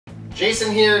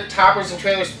Jason here, Toppers and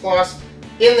Trailers Plus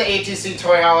in the ATC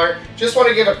Toy Hauler. Just want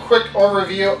to give a quick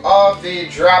overview of the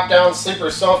drop-down sleeper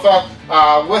sofa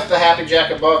with the Happy Jack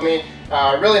above me.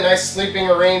 Really nice sleeping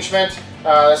arrangement.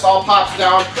 This all pops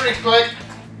down pretty quick.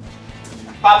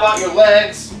 Pop out your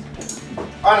legs,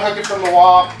 unhook it from the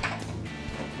wall,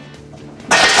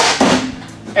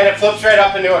 and it flips right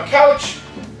up into a couch.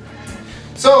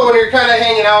 So when you're kind of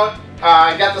hanging out,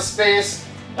 you got the space,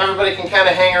 everybody can kind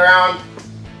of hang around.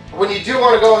 When you do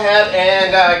want to go ahead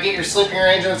and get your sleeping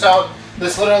arrangements out,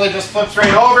 this literally just flips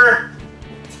right over,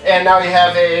 and now you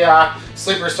have a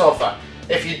sleeper sofa.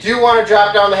 If you do want to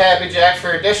drop down the Happy Jack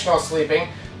for additional sleeping,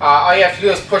 all you have to do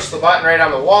is push the button right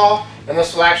on the wall, and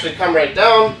this will actually come right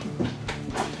down.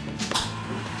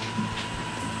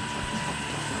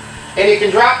 And you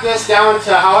can drop this down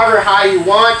to however high you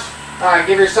want.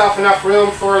 Give yourself enough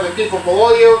room for the people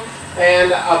below you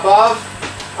and above.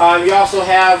 You also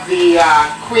have the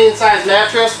queen size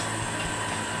mattress.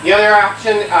 The other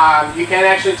option, you can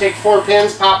actually take 4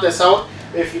 pins, pop this out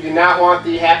if you do not want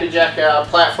the Happy Jack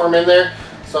platform in there.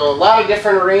 So a lot of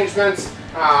different arrangements.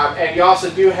 And you also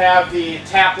do have the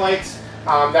tap lights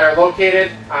that are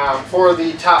located for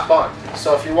the top bunk.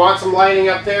 So if you want some lighting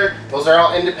up there, those are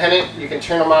all independent. You can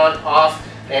turn them on, off,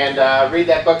 and read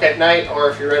that book at night,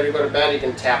 or if you're ready to go to bed, you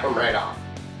can tap them right off.